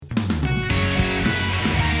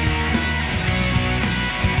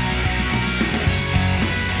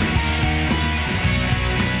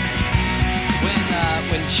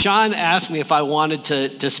Sean asked me if I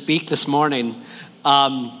wanted to speak this morning,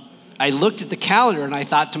 I looked at the calendar and I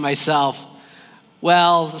thought to myself,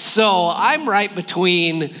 well, so I'm right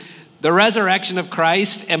between the resurrection of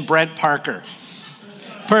Christ and Brent Parker.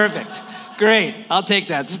 Perfect. Great. I'll take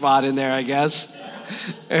that spot in there, I guess.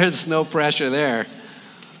 There's no pressure there.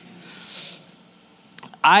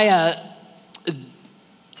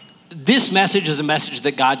 This message is a message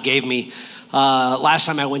that God gave me last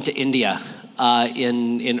time I went to India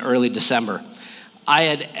in early December.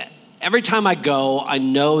 Every time I go, I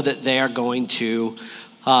know that they are going to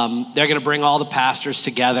bring all the pastors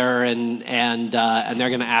together and they're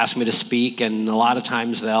going to ask me to speak, and a lot of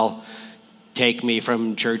times they'll take me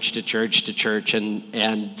from church to church to church,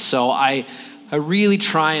 and so I really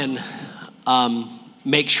try and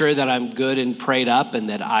make sure that I'm good and prayed up and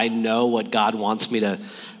that I know what God wants me to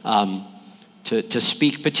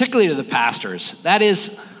speak, particularly to the pastors. That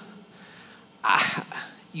is,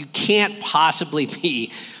 you can't possibly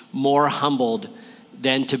be more humbled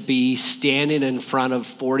than to be standing in front of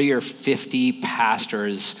 40 or 50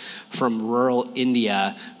 pastors from rural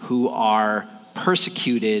India who are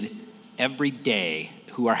persecuted every day,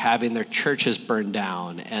 who are having their churches burned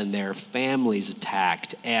down and their families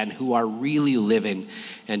attacked, and who are really living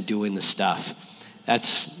and doing the stuff.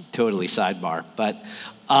 That's totally sidebar. But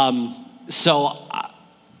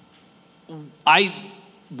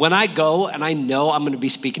when I go and I know I'm going to be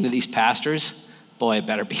speaking to these pastors, boy, it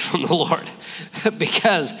better be from the Lord,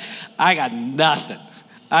 because I got nothing.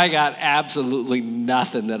 I got absolutely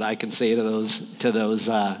nothing that I can say to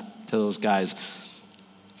those guys.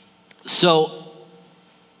 So,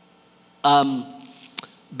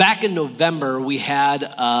 back in November, we had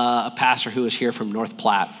a pastor who was here from North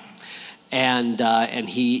Platte, and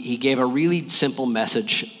he gave a really simple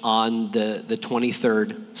message on the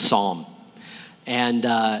 23rd Psalm, and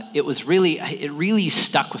it really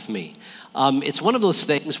stuck with me. It's one of those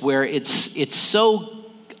things where it's so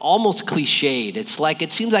almost cliched. It's like,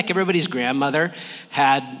 it seems like everybody's grandmother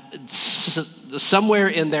had somewhere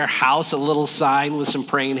in their house a little sign with some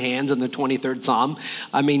praying hands in the 23rd Psalm.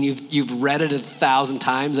 I mean, you've read it 1,000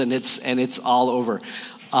 times and it's all over.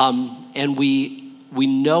 And we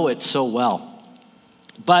know it so well.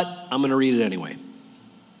 But I'm going to read it anyway.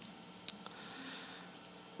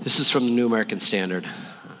 This is from the New American Standard.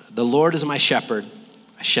 The Lord is my shepherd,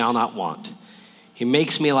 I shall not want. He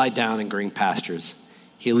makes me lie down in green pastures.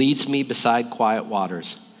 He leads me beside quiet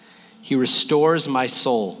waters. He restores my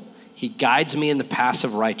soul. He guides me in the paths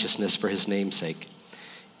of righteousness for his name's sake.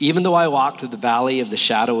 Even though I walk through the valley of the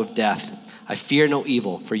shadow of death, I fear no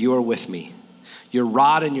evil, for you are with me. Your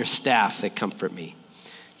rod and your staff, they comfort me.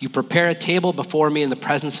 You prepare a table before me in the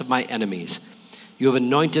presence of my enemies. You have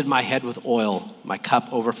anointed my head with oil. My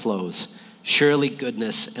cup overflows. Surely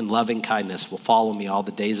goodness and loving kindness will follow me all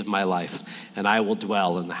the days of my life, and I will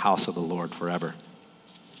dwell in the house of the Lord forever.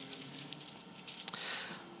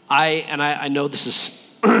 I know this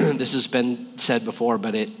has been said before,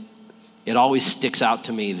 but it always sticks out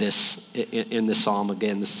to me in this psalm.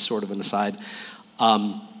 Again, this is sort of an aside.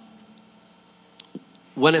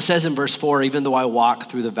 When it says in verse 4, even though I walk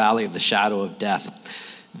through the valley of the shadow of death,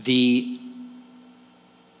 the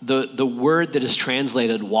word that is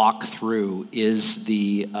translated walk through is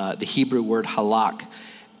the Hebrew word halak,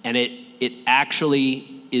 and it actually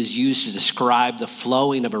is used to describe the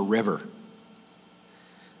flowing of a river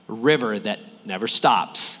that never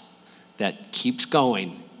stops, that keeps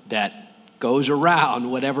going, that goes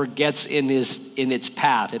around whatever gets in its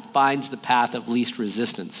path. It finds the path of least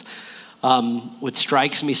resistance. What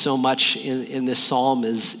strikes me so much in this psalm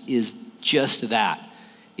is just that.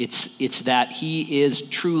 It's that he is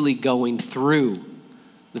truly going through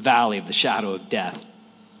the valley of the shadow of death,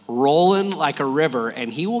 rolling like a river,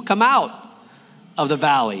 and he will come out of the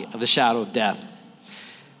valley of the shadow of death.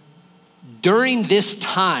 During this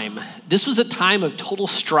time, this was a time of total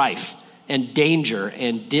strife and danger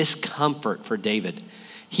and discomfort for David.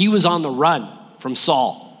 He was on the run from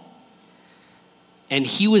Saul, and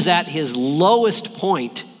he was at his lowest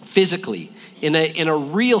point physically. In a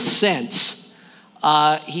real sense,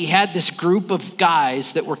 he had this group of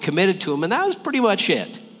guys that were committed to him, and that was pretty much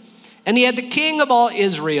it. And he had the king of all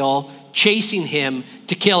Israel chasing him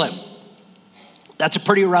to kill him. That's a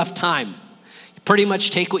pretty rough time. Pretty much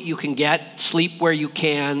take what you can get, sleep where you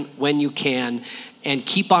can, when you can, and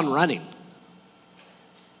keep on running.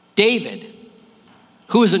 David,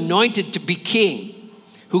 who was anointed to be king,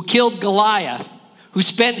 who killed Goliath, who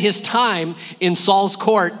spent his time in Saul's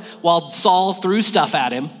court while Saul threw stuff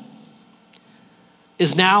at him,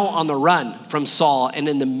 is now on the run from Saul. And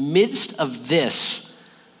in the midst of this,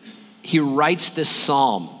 he writes this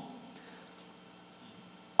psalm.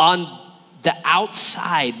 On the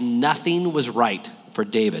outside, nothing was right for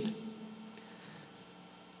David.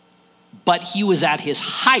 But he was at his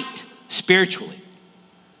height spiritually.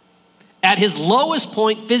 At his lowest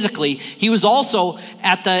point physically, he was also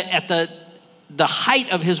at the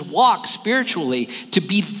height of his walk spiritually, to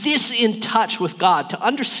be this in touch with God, to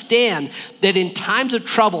understand that in times of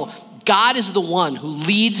trouble, God is the one who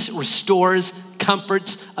leads, restores,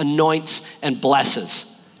 comforts, anoints, and blesses.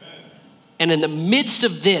 And in the midst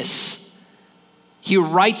of this, he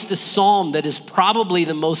writes the psalm that is probably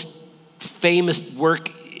the most famous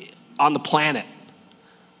work on the planet,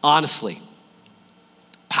 honestly.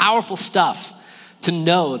 Powerful stuff to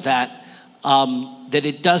know that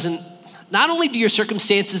it doesn't, not only do your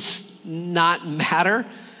circumstances not matter,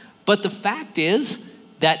 but the fact is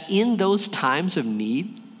that in those times of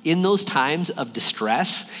need, in those times of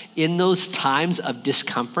distress, in those times of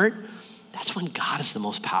discomfort, that's when God is the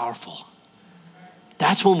most powerful.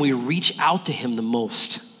 That's when we reach out to him the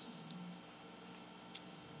most.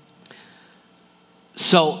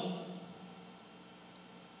 So,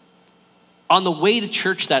 on the way to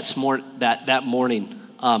church that morning,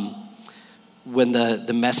 when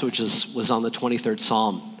the message was on the 23rd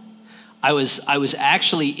Psalm, I was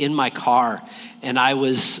actually in my car, and I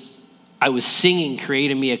was singing "Create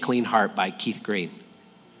in Me a Clean Heart" by Keith Green.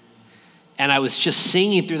 And I was just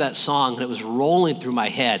singing through that song, and it was rolling through my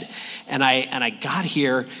head. And I got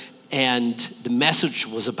here, and the message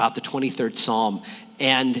was about the 23rd Psalm,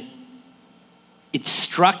 and it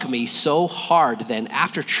struck me so hard. Then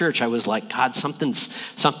after church, I was like, God,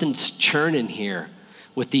 something's churning here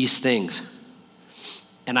with these things.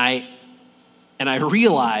 And I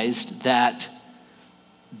realized that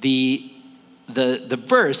the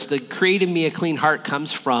verse, the "Create in Me a Clean Heart,"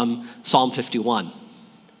 comes from Psalm 51.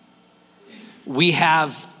 We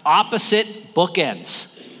have opposite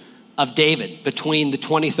bookends of David between the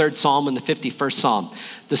 23rd Psalm and the 51st Psalm.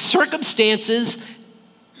 The circumstances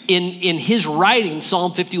in his writing,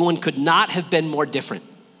 Psalm 51, could not have been more different.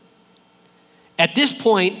 At this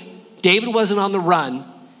point, David wasn't on the run.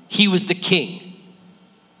 He was the king.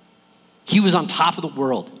 He was on top of the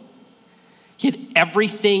world. He had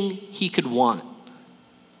everything he could want.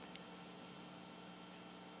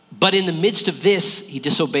 But in the midst of this, he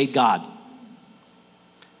disobeyed God.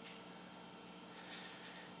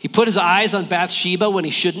 He put his eyes on Bathsheba when he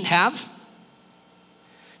shouldn't have.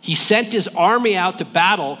 He sent his army out to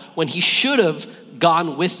battle when he should have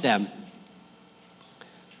gone with them.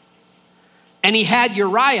 And he had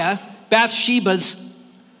Uriah, Bathsheba's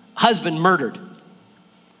husband, murdered.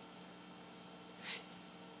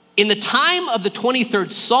 In the time of the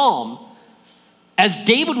 23rd Psalm, as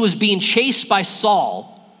David was being chased by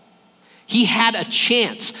Saul, he had a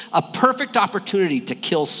chance, a perfect opportunity to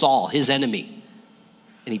kill Saul, his enemy.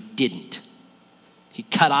 And he didn't. He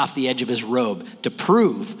cut off the edge of his robe to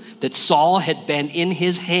prove that Saul had been in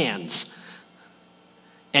his hands,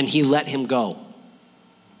 and he let him go.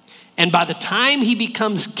 And by the time he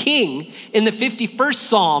becomes king in the 51st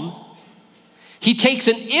Psalm, he takes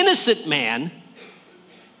an innocent man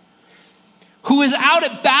who is out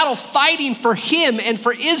at battle fighting for him and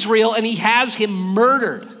for Israel, and he has him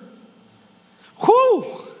murdered. Whew!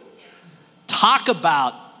 Talk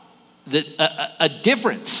about a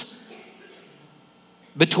difference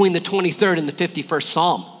between the 23rd and the 51st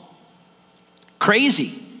Psalm.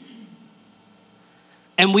 Crazy.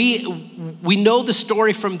 And we know the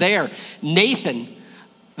story from there. Nathan,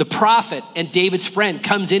 the prophet and David's friend,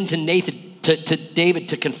 comes into to David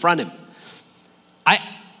to confront him.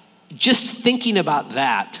 Just thinking about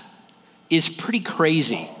that is pretty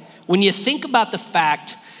crazy. When you think about the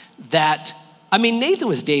fact that, Nathan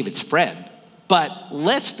was David's friend, but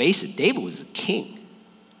let's face it, David was the king.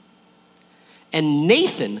 And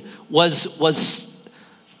Nathan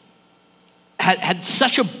had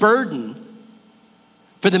such a burden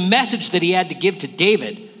for the message that he had to give to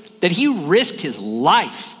David that he risked his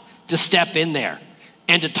life to step in there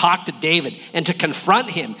and to talk to David and to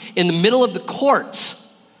confront him in the middle of the courts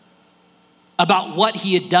about what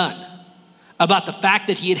he had done, about the fact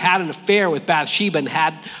that he had had an affair with Bathsheba and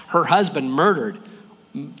had her husband murdered.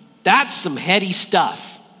 That's some heady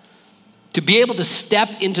stuff. To be able to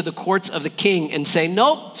step into the courts of the king and say,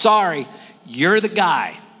 nope, sorry, you're the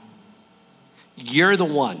guy. You're the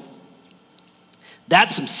one.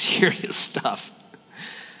 That's some serious stuff.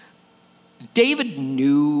 David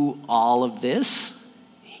knew all of this.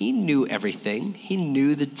 He knew everything. He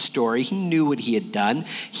knew the story. He knew what he had done.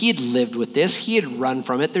 He had lived with this. He had run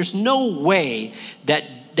from it. There's no way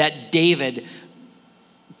that David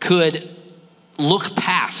could look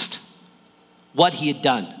past what he had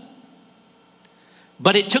done.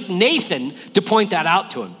 But it took Nathan to point that out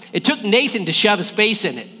to him. It took Nathan to shove his face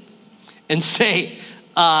in it and say,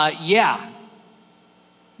 yeah,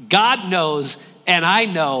 God knows, and I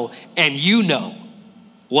know, and you know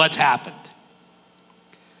what's happened.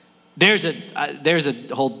 There's a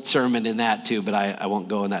whole sermon in that too, but I won't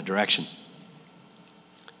go in that direction.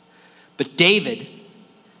 But David,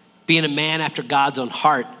 being a man after God's own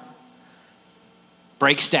heart,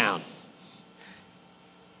 breaks down.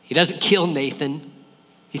 He doesn't kill Nathan.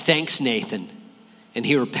 He thanks Nathan, and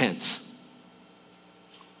he repents.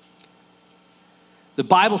 The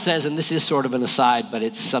Bible says, and this is sort of an aside, but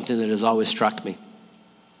it's something that has always struck me,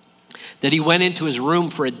 that he went into his room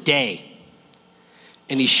for a day,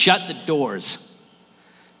 and he shut the doors,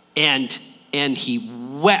 and he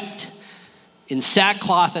wept in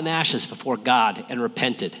sackcloth and ashes before God and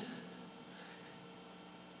repented.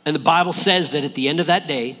 And the Bible says that at the end of that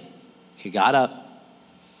day, he got up,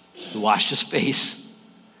 he washed his face,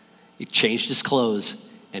 he changed his clothes,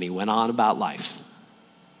 and he went on about life.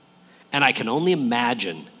 And I can only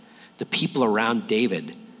imagine the people around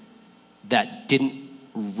David that didn't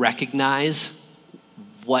recognize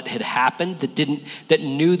what had happened, that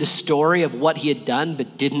knew the story of what he had done,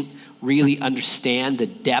 but didn't really understand the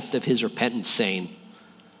depth of his repentance, saying,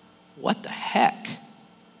 what the heck?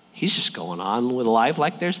 He's just going on with life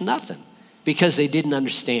like there's nothing, because they didn't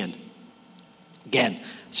understand. Again,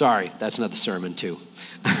 sorry, that's another sermon too.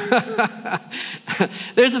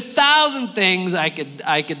 There's 1,000 things I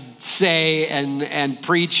could say and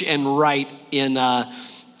preach and write in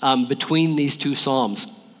between these two Psalms.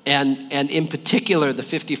 And in particular, the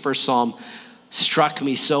 51st Psalm struck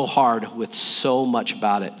me so hard with so much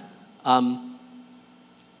about it.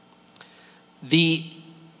 The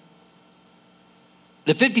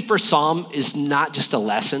 51st Psalm is not just a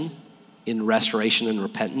lesson in restoration and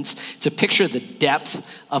repentance. It's a picture of the depth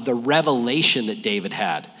of the revelation that David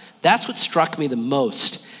had. That's what struck me the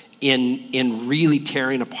most in really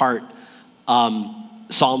tearing apart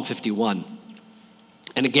Psalm 51.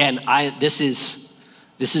 And again, this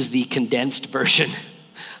is the condensed version.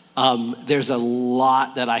 There's a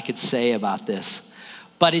lot that I could say about this,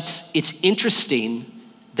 but it's interesting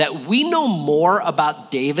that we know more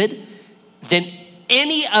about David than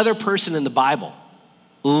any other person in the Bible.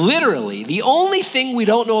 Literally, the only thing we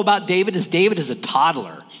don't know about David is a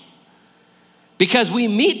toddler. Because we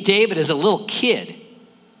meet David as a little kid.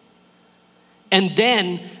 And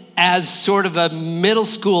then as sort of a middle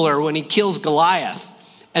schooler when he kills Goliath.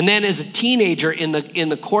 And then as a teenager in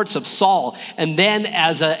the courts of Saul. And then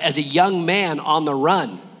as a young man on the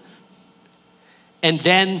run. And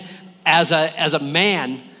then as a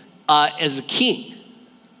man, as a king.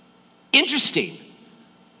 Interesting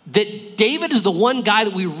that David is the one guy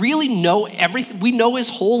that we really know everything. We know his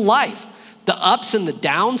whole life, the ups and the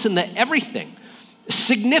downs and the everything.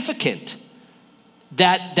 Significant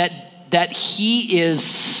that he is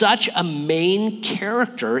such a main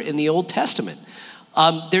character in the Old Testament.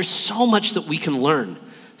 There's so much that we can learn.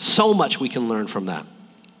 So much we can learn from that.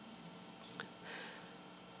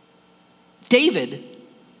 David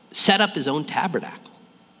set up his own tabernacle.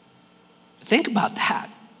 Think about that.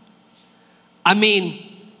 I mean,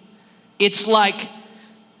 it's like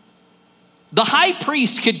the high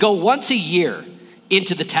priest could go once a year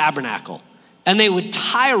into the tabernacle, and they would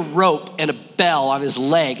tie a rope and a bell on his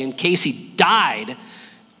leg in case he died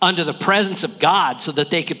under the presence of God, so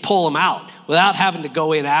that they could pull him out without having to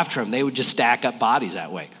go in after him. They would just stack up bodies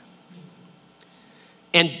that way.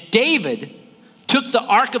 And David took the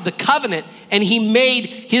Ark of the Covenant and he made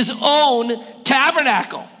his own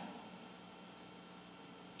tabernacle.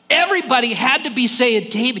 Everybody had to be saying,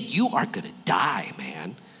 David, you are going to die,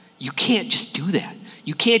 man. You can't just do that.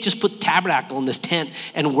 You can't just put the tabernacle in this tent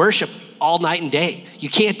and worship all night and day. You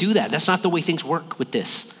can't do that. That's not the way things work with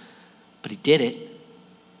this. But he did it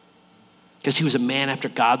because he was a man after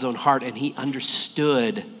God's own heart, and he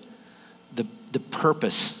understood the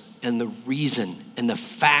purpose and the reason and the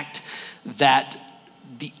fact that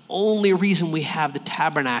the only reason we have the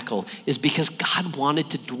tabernacle is because God wanted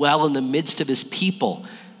to dwell in the midst of his people.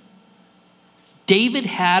 David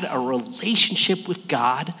had a relationship with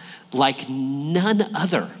God like none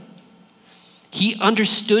other. He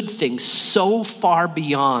understood things so far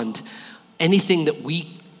beyond anything that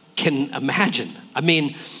we can imagine. I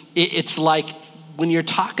mean, it's like when you're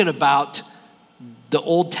talking about the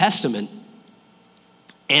Old Testament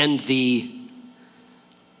and the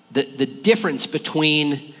difference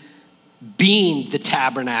between being the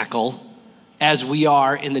tabernacle as we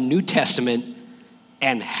are in the New Testament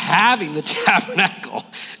and having the tabernacle,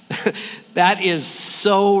 that is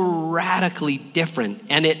so radically different.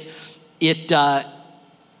 And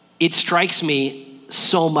it strikes me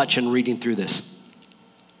so much in reading through this.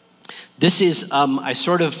 This is, I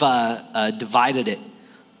sort of divided it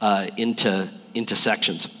into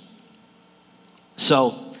sections.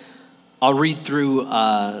 So I'll read through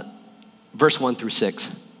verse 1 through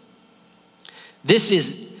 6. This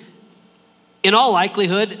is, in all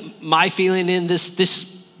likelihood, my feeling in this,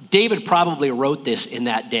 David probably wrote this in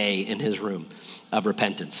that day in his room of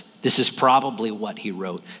repentance. This is probably what he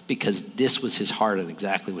wrote because this was his heart and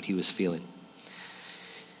exactly what he was feeling.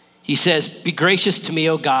 He says, "Be gracious to me,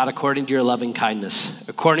 O God, according to your loving kindness.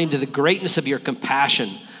 According to the greatness of your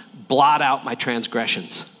compassion, blot out my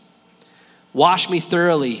transgressions. Wash me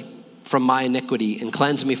thoroughly from my iniquity and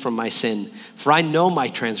cleanse me from my sin. For I know my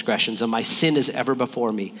transgressions and my sin is ever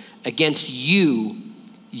before me. Against you,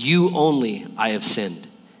 you only I have sinned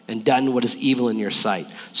and done what is evil in your sight,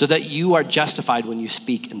 so that you are justified when you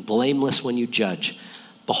speak and blameless when you judge.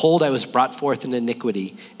 Behold, I was brought forth in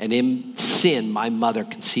iniquity, and in sin my mother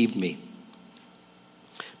conceived me.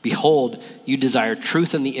 Behold, you desire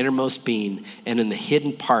truth in the innermost being, and in the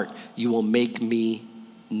hidden part you will make me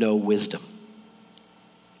know wisdom."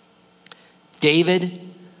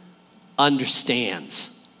 David understands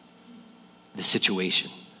the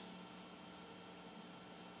situation.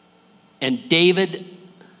 And David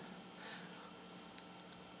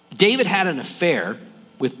had an affair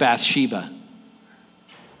with Bathsheba.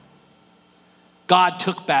 God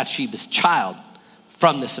took Bathsheba's child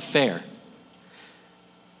from this affair.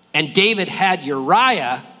 And David had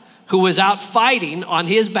Uriah, who was out fighting on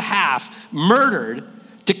his behalf, murdered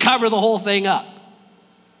to cover the whole thing up.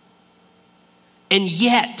 And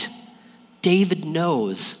yet, David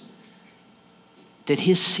knows that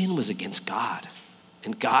his sin was against God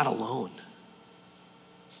and God alone.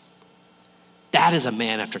 That is a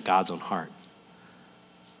man after God's own heart.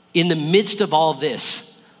 In the midst of all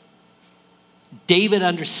this, David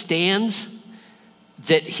understands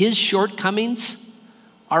that his shortcomings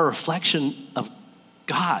are a reflection of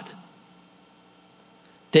God.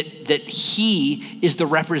 That he is the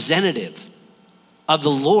representative of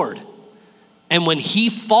the Lord. And when he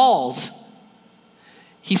falls,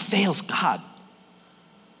 he fails God.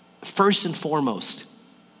 First and foremost.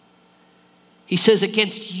 He says,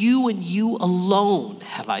 "Against you and you alone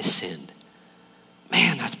have I sinned."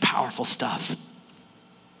 Man, that's powerful stuff.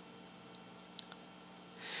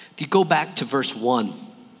 If you go back to verse 1,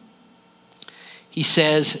 he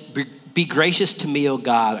says, "Be gracious to me, O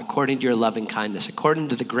God, according to your loving kindness, according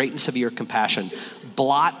to the greatness of your compassion,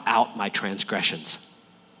 blot out my transgressions."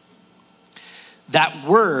 That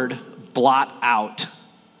word, blot out,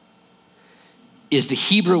 is the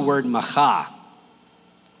Hebrew word macha.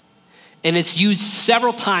 And it's used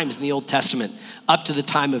several times in the Old Testament up to the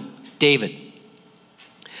time of David.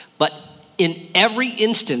 But in every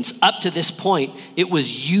instance up to this point, it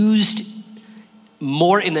was used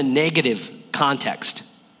more in a negative context.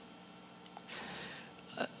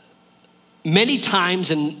 Many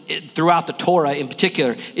times throughout the Torah in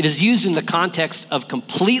particular, it is used in the context of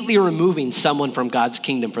completely removing someone from God's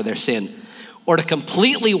kingdom for their sin, or to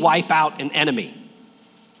completely wipe out an enemy.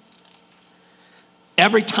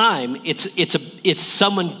 Every time it's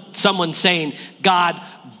someone saying, "God,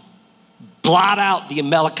 blot out the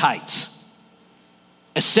Amalekites."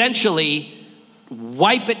 Essentially,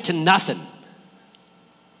 wipe it to nothing.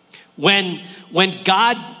 When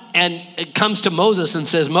God comes to Moses and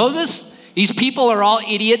says, "Moses, these people are all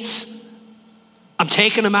idiots. I'm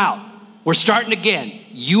taking them out. We're starting again.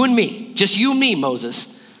 You and me. Just you and me, Moses."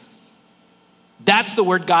 That's the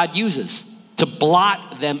word God uses, to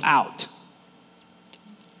blot them out.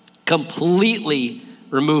 Completely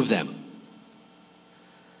remove them.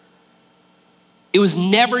 It was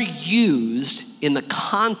never used in the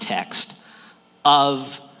context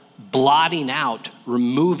of blotting out,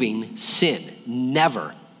 removing sin.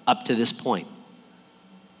 Never up to this point.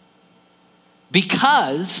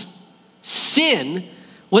 Because sin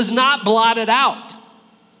was not blotted out.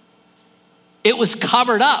 It was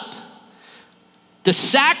covered up. The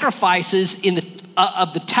sacrifices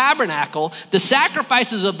of the tabernacle, the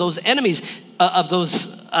sacrifices of those animals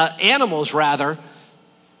rather,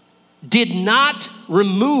 did not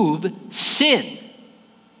remove sin.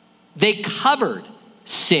 They covered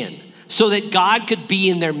sin so that God could be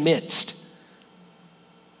in their midst.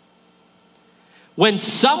 When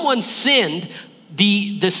someone sinned,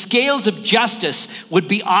 the scales of justice would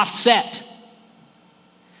be offset.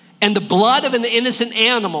 And the blood of an innocent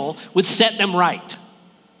animal would set them right.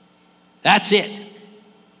 That's it.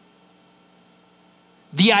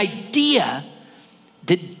 The idea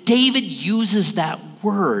that David uses that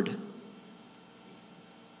word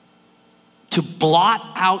to blot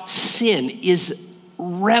out sin is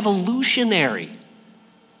revolutionary.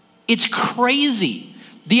 It's crazy.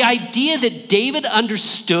 The idea that David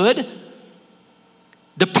understood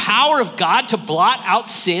the power of God to blot out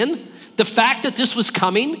sin, the fact that this was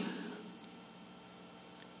coming,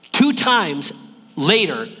 2 times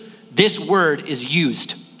later, this word is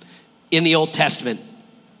used in the Old Testament.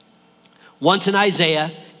 Once in Isaiah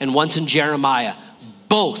and once in Jeremiah,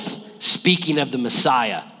 both speaking of the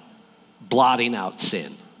Messiah blotting out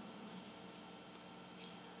sin.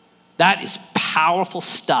 That is powerful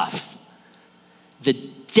stuff. The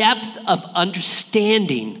depth of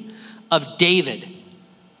understanding of David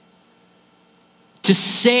to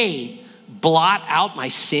say, blot out my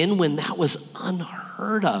sin when that was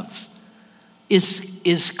unheard of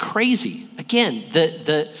is crazy. Again,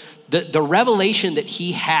 the revelation that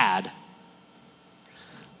he had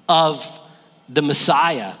of the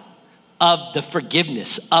Messiah, of the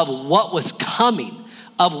forgiveness, of what was coming,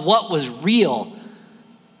 of what was real,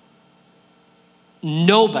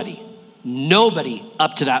 nobody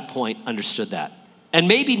up to that point understood that. And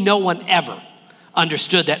maybe no one ever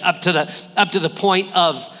understood that up to the point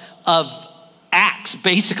of Acts,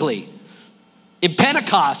 basically. In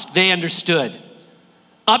Pentecost, they understood.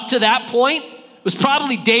 Up to that point, it was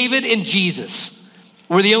probably David and Jesus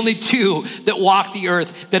were the only 2 that walked the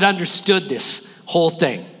earth that understood this whole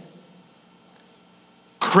thing.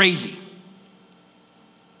 Crazy.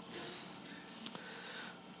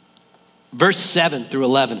 Verse 7 through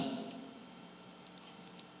 11.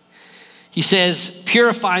 He says,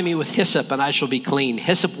 purify me with hyssop and I shall be clean.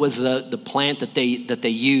 Hyssop was the plant that they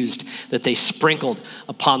used, that they sprinkled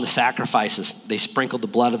upon the sacrifices. They sprinkled the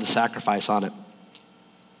blood of the sacrifice on it.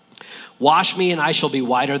 Wash me and I shall be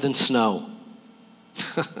whiter than snow.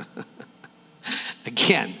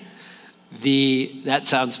 Again, that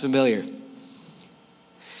sounds familiar.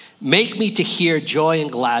 Make me to hear joy and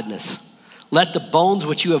gladness. Let the bones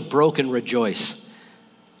which you have broken rejoice.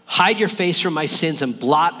 Hide your face from my sins and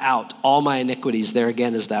blot out all my iniquities. There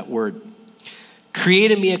again is that word.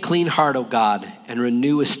 Create in me a clean heart, O God, and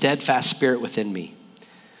renew a steadfast spirit within me.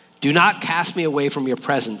 Do not cast me away from your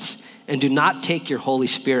presence, and do not take your Holy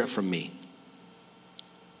Spirit from me.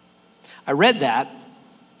 I read that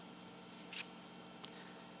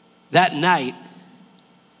night,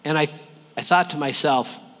 and I thought to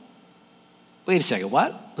myself, wait a second,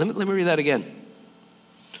 what? Let me read that again.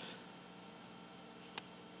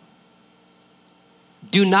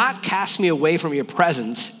 Do not cast me away from your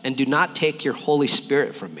presence, and do not take your Holy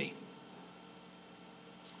Spirit from me.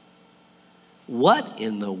 What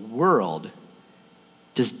in the world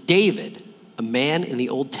does David, a man in the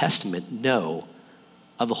Old Testament, know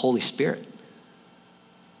of the Holy Spirit?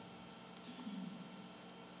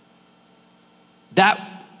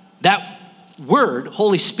 That word,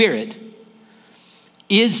 Holy Spirit,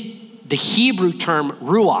 is the Hebrew term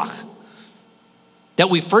ruach, that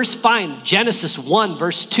we first find Genesis 1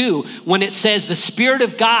 verse 2 when it says the Spirit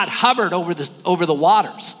of God hovered over the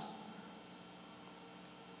waters.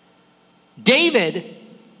 David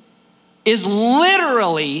is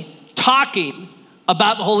literally talking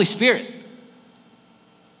about the Holy Spirit.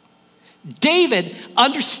 David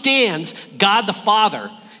understands God the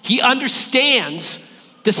Father. He understands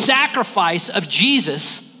the sacrifice of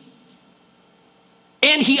Jesus.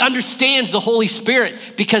 And he understands the Holy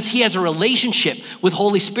Spirit because he has a relationship with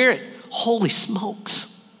Holy Spirit. Holy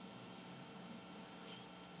smokes.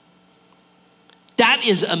 That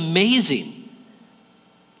is amazing.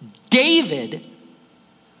 David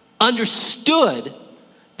understood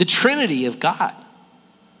the Trinity of God.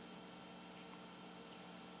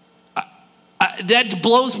 That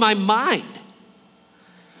blows my mind.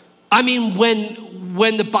 I mean,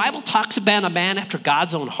 when the Bible talks about a man after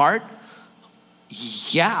God's own heart,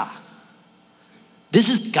 yeah. This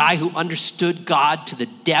is a guy who understood God to the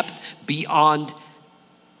depth beyond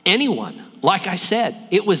anyone. Like I said,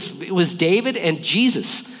 it was David and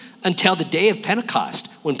Jesus until the day of Pentecost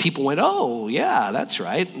when people went, oh, yeah, that's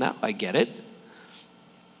right. Now I get it.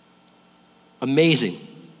 Amazing.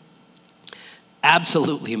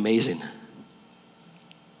 Absolutely amazing.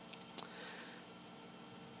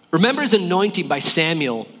 Remember his anointing by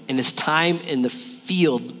Samuel and his time in the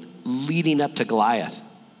field leading up to Goliath.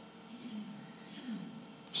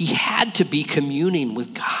 He had to be communing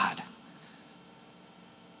with God.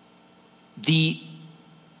 The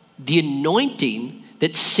anointing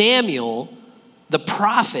that Samuel, the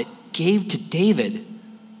prophet, gave to David,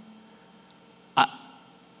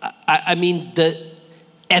 I mean,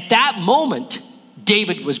 at that moment,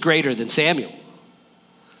 David was greater than Samuel.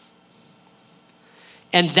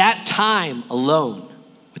 And that time alone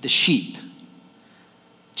with the sheep,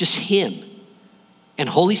 just him and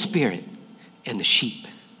Holy Spirit and the sheep.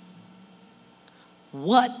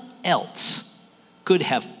 What else could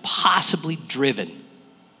have possibly driven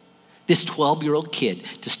this 12-year-old kid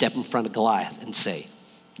to step in front of Goliath and say,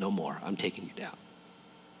 no more, I'm taking you down?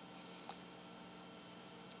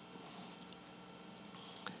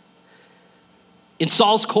 In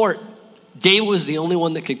Saul's court, David was the only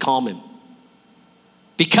one that could calm him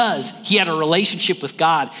because he had a relationship with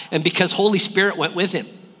God and because Holy Spirit went with him.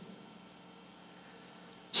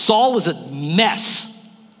 Saul was a mess.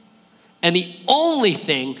 And the only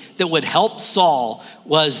thing that would help Saul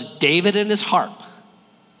was David and his harp.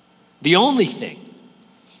 The only thing.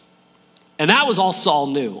 And that was all Saul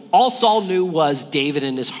knew. All Saul knew was David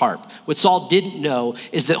and his harp. What Saul didn't know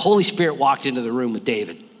is that Holy Spirit walked into the room with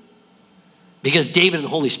David. Because David and the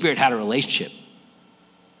Holy Spirit had a relationship.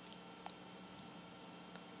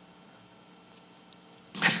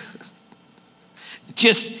 It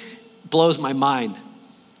just blows my mind.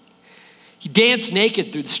 He danced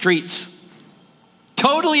naked through the streets,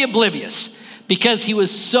 totally oblivious, because he was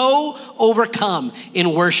so overcome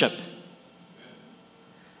in worship.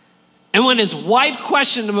 And when his wife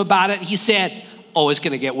questioned him about it, he said, oh, it's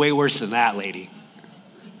going to get way worse than that, lady.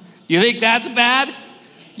 You think that's bad?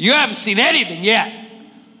 You haven't seen anything yet.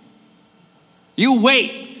 You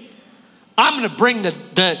wait. I'm going to bring the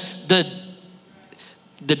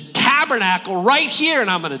tabernacle right here and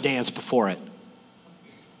I'm going to dance before it.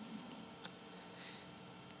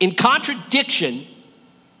 In contradiction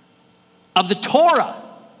of the Torah,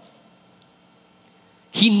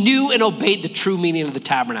 he knew and obeyed the true meaning of the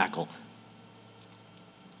tabernacle.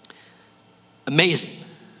 Amazing.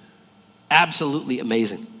 Absolutely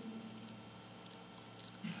amazing.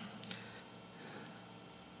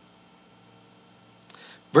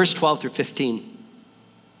 Verse 12 through 15.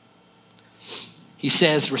 He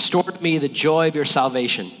says, restore to me the joy of your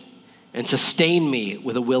salvation and sustain me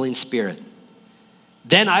with a willing spirit.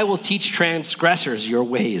 Then I will teach transgressors your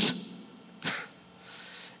ways,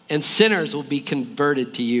 and sinners will be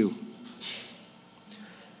converted to you.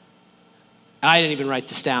 I didn't even write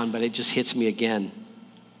this down, but it just hits me again.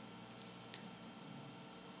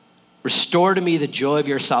 Restore to me the joy of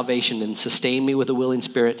your salvation and sustain me with a willing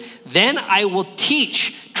spirit. Then I will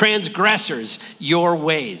teach transgressors your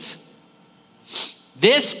ways.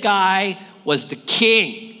 This guy was the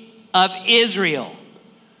king of Israel.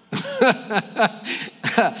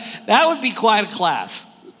 That would be quite a class.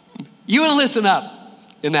 You would listen up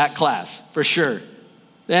in that class, for sure.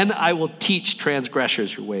 Then I will teach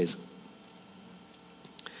transgressors your ways.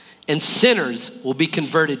 And sinners will be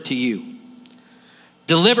converted to you.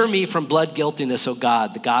 Deliver me from blood guiltiness, O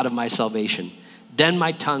God, the God of my salvation. Then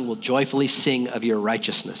my tongue will joyfully sing of your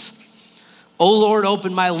righteousness. O Lord,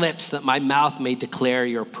 open my lips that my mouth may declare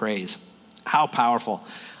your praise. How powerful.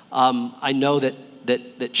 I know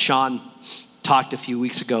that Sean talked a few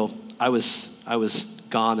weeks ago. I was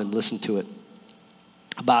gone and listened to it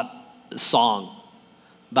about the song,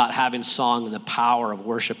 about having song and the power of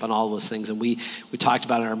worship and all those things. And we talked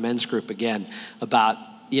about in our men's group again about,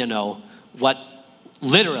 what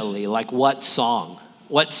literally, like what song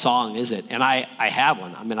is it? And I have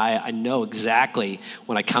one. I mean, I know exactly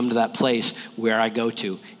when I come to that place where I go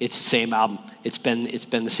to. It's the same album. It's been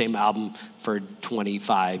the same album for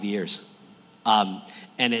 25 years. And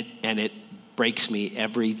it breaks me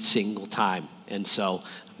every single time. And so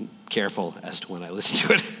I'm careful as to when I listen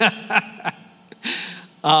to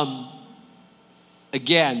it.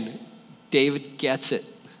 Again, David gets it.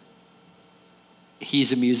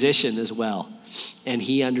 He's a musician as well. And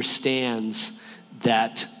he understands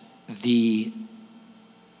that the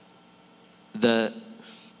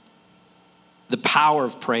power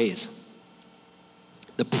of praise,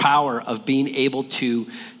 the power of being able to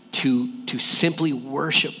simply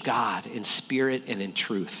worship God in spirit and in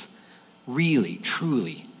truth. Really,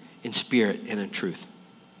 truly in spirit and in truth.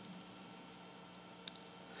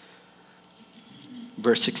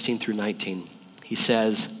 Verse 16 through 19, he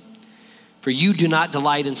says, for you do not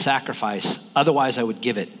delight in sacrifice, otherwise I would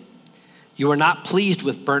give it. You are not pleased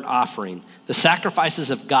with burnt offering. The sacrifices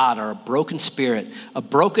of God are a broken spirit, a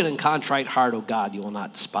broken and contrite heart, O God, you will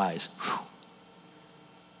not despise. Whew.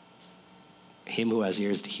 Him who has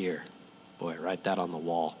ears to hear. Boy, write that on the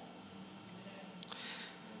wall.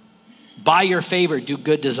 By your favor, do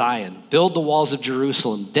good to Zion. Build the walls of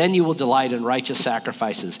Jerusalem. Then you will delight in righteous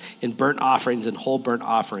sacrifices, in burnt offerings and whole burnt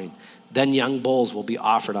offering. Then young bulls will be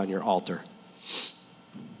offered on your altar.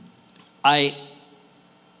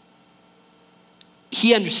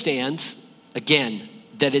 He understands, again,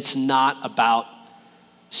 that it's not about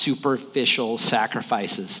superficial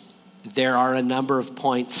sacrifices. There are a number of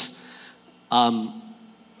points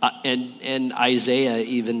And Isaiah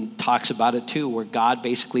even talks about it too, where God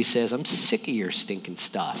basically says, I'm sick of your stinking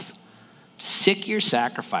stuff. Sick of your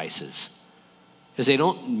sacrifices. Because they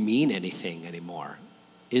don't mean anything anymore.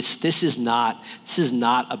 This is not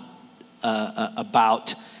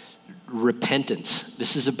about repentance.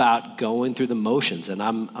 This is about going through the motions, and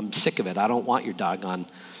I'm sick of it. I don't want your doggone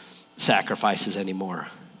sacrifices anymore.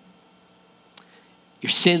 Your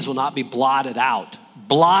sins will not be blotted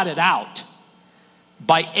out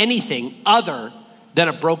by anything other than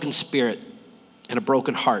a broken spirit and a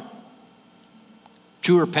broken heart.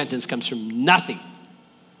 True repentance comes from nothing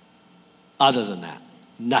other than that.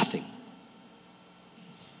 Nothing.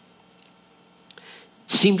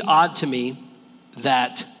 It seemed odd to me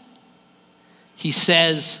that he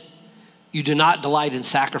says, you do not delight in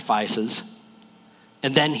sacrifices.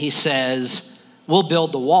 And then he says, we'll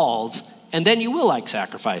build the walls, and then you will like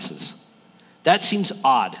sacrifices. That seems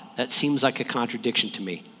odd. That seems like a contradiction to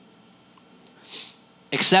me.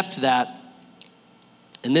 Except that,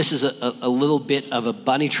 and this is a little bit of a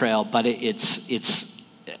bunny trail, but it's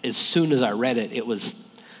as soon as I read it, it was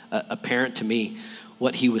apparent to me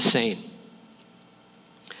what he was saying.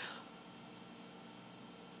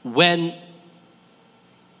 When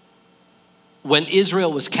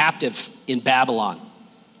Israel was captive in Babylon,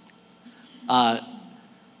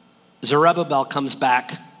 Zerubbabel comes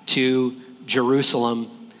back to Jerusalem,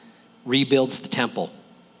 rebuilds the temple.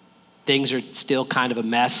 Things are still kind of a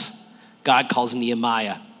mess. God calls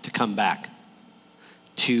Nehemiah to come back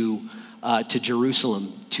to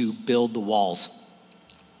Jerusalem to build the walls.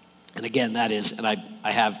 And again, that is, and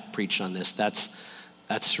I have preached on this,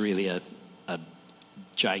 that's really a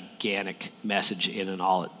gigantic message in and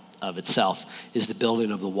all of itself, is the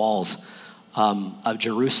building of the walls of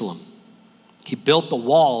Jerusalem. He built the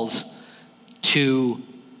walls to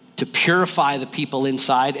purify the people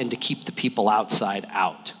inside and to keep the people outside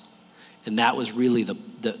out. And that was really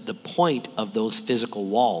the point of those physical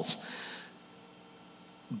walls.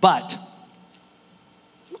 But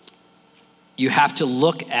you have to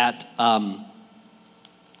look at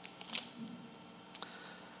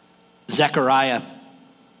Zechariah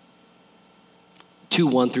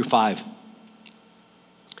 2:1-5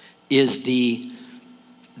 is the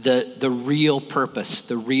real purpose,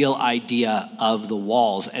 the real idea of the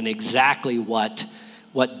walls, and exactly what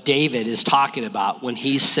David is talking about when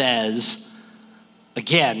he says,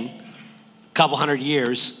 again, a couple hundred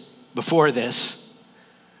years before this,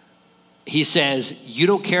 he says, you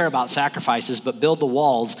don't care about sacrifices, but build the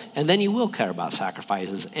walls, and then you will care about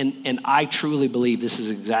sacrifices. And I truly believe this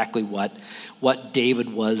is exactly what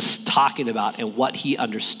David was talking about and what he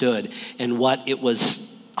understood, and what it was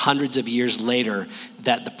hundreds of years later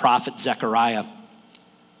that the prophet Zechariah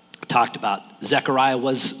talked about. Zechariah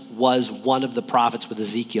was one of the prophets with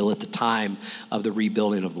Ezekiel at the time of the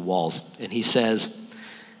rebuilding of the walls. And he says,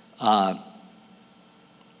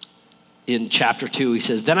 in chapter 2, he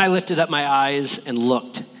says, then I lifted up my eyes and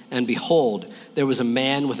looked, and behold, there was a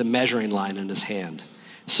man with a measuring line in his hand.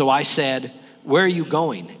 So I said, where are you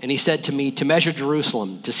going? And he said to me, to measure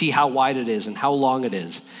Jerusalem, to see how wide it is and how long it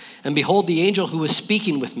is. And behold, the angel who was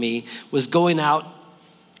speaking with me was going out,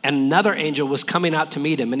 and another angel was coming out to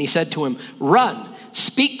meet him. And he said to him, run,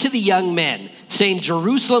 speak to the young men, saying,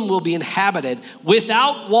 Jerusalem will be inhabited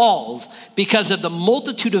without walls because of the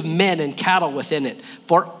multitude of men and cattle within it.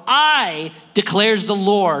 For I, declares the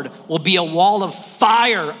Lord, will be a wall of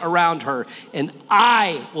fire around her, and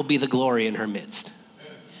I will be the glory in her midst.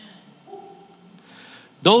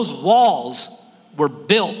 Those walls were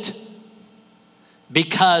built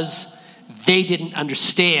because they didn't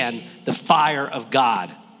understand the fire of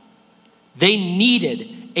God. They needed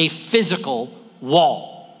a physical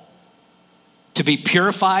wall to be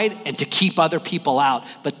purified and to keep other people out.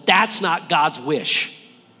 But that's not God's wish.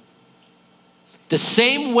 The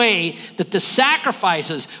same way that the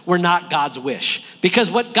sacrifices were not God's wish. Because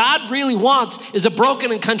what God really wants is a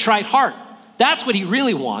broken and contrite heart. That's what he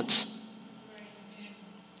really wants.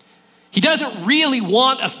 He doesn't really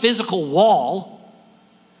want a physical wall.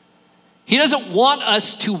 He doesn't want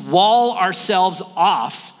us to wall ourselves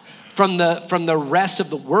off from the rest of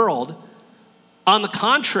the world. On the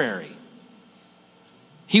contrary,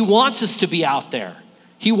 he wants us to be out there.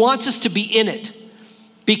 He wants us to be in it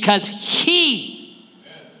because he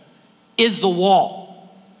is the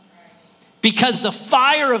wall. Because the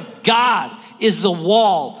fire of God is the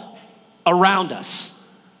wall around us.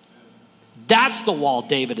 That's the wall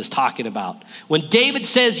David is talking about. When David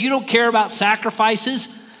says you don't care about sacrifices,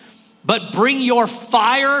 but bring your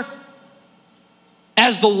fire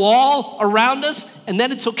as the wall around us, and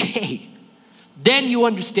then it's okay. Then you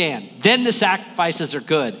understand. Then the sacrifices are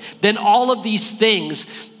good. Then all of these things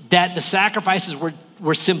that the sacrifices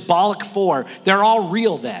were symbolic for, they're all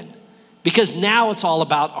real then. Because now it's all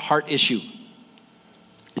about a heart issue.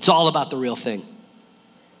 It's all about the real thing.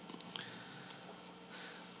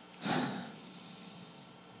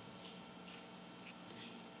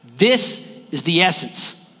 This is the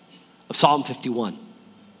essence of Psalm 51.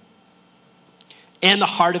 And the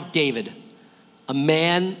heart of David, a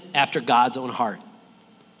man after God's own heart.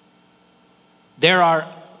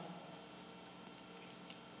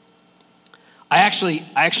 I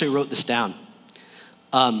actually wrote this down.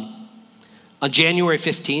 On January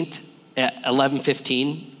 15th at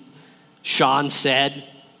 11:15, Sean said,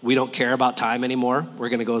 "We don't care about time anymore. We're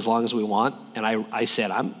going to go as long as we want." And I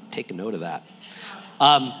said, "I'm taking note of that."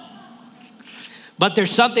 But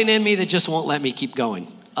there's something in me that just won't let me keep going,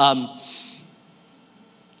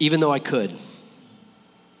 even though I could.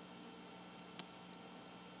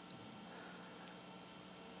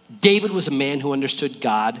 David was a man who understood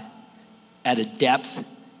God at a depth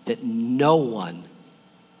that no one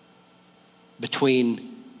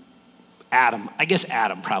between Adam, I guess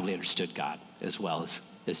Adam probably understood God as well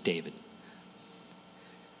as David.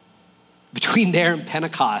 Between there and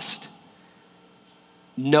Pentecost,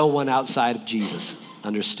 no one outside of Jesus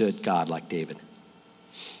understood God like David.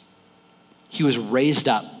 He was raised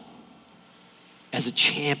up as a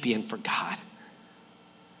champion for God.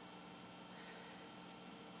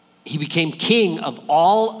 He became king of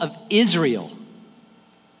all of Israel.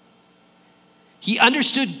 He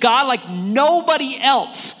understood God like nobody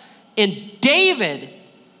else. And David,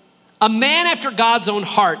 a man after God's own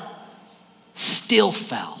heart, still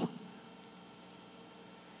fell.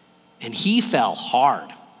 And he fell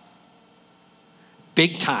hard.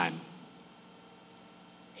 Big time.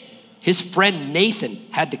 His friend Nathan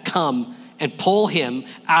had to come and pull him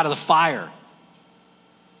out of the fire.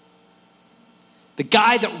 The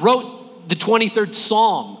guy that wrote the 23rd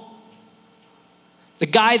Psalm. The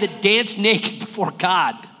guy that danced naked before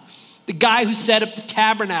God. The guy who set up the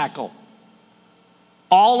tabernacle.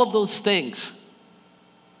 All of those things.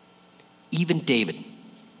 Even David.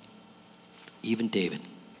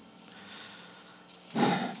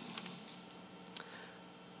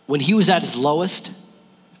 When he was at his lowest,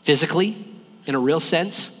 physically, in a real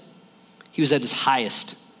sense, he was at his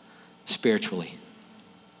highest spiritually.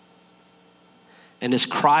 And his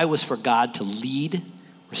cry was for God to lead,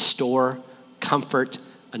 restore, comfort,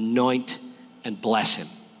 anoint, and bless him.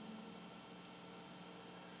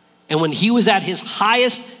 And when he was at his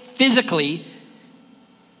highest physically,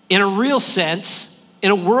 in a real sense,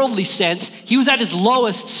 in a worldly sense, he was at his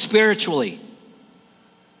lowest spiritually.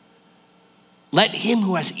 Let him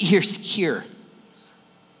who has ears hear.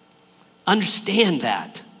 Understand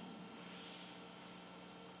that.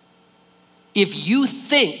 If you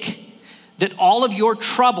think that all of your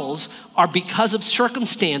troubles are because of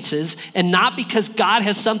circumstances and not because God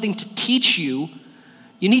has something to teach you,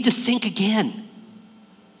 you need to think again.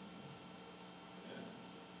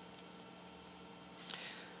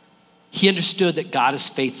 He understood that God is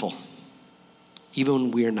faithful, even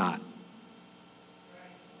when we are not.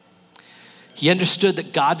 He understood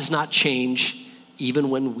that God does not change, even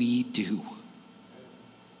when we do.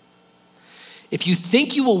 If you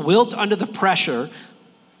think you will wilt under the pressure,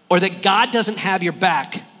 or that God doesn't have your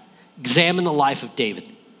back, examine the life of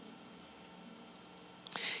David.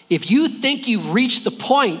 If you think you've reached the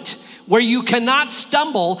point where you cannot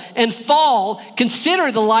stumble and fall,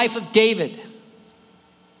 consider the life of David.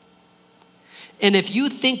 And if you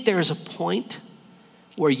think there is a point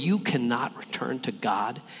where you cannot return to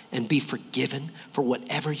God and be forgiven for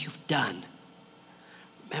whatever you've done,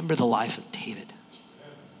 remember the life of David.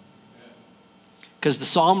 Because the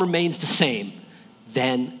psalm remains the same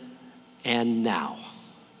then and now.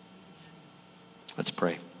 Let's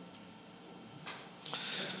pray.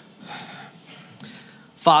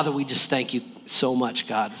 Father, we just thank you so much,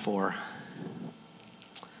 God, for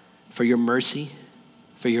your mercy,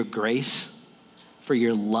 for your grace, for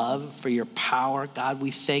your love, for your power. God,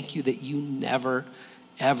 we thank you that you never,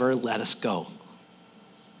 ever let us go.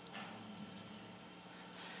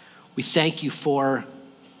 We thank you for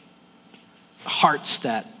hearts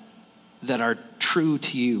that are true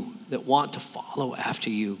to you, that want to follow after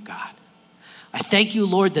you, God. I thank you,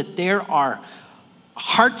 Lord, that there are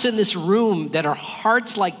hearts in this room that are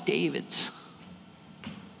hearts like David's.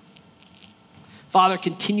 Father,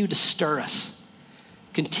 continue to stir us.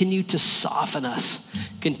 Continue to soften us.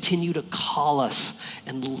 Continue to call us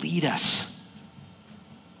and lead us.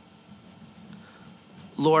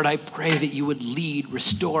 Lord, I pray that you would lead,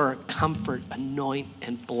 restore, comfort, anoint,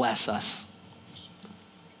 and bless us.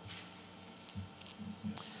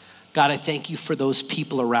 God, I thank you for those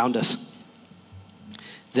people around us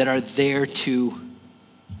that are there to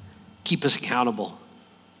keep us accountable,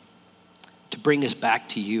 to bring us back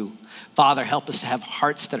to you. Father, help us to have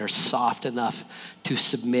hearts that are soft enough to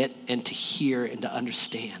submit and to hear and to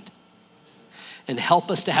understand. And help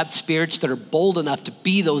us to have spirits that are bold enough to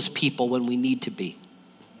be those people when we need to be.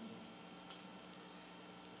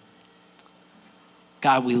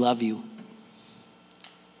 God, we love you.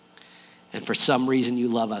 And for some reason, you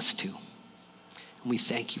love us too. And we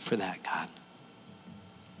thank you for that, God.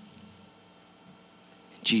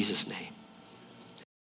 In Jesus' name.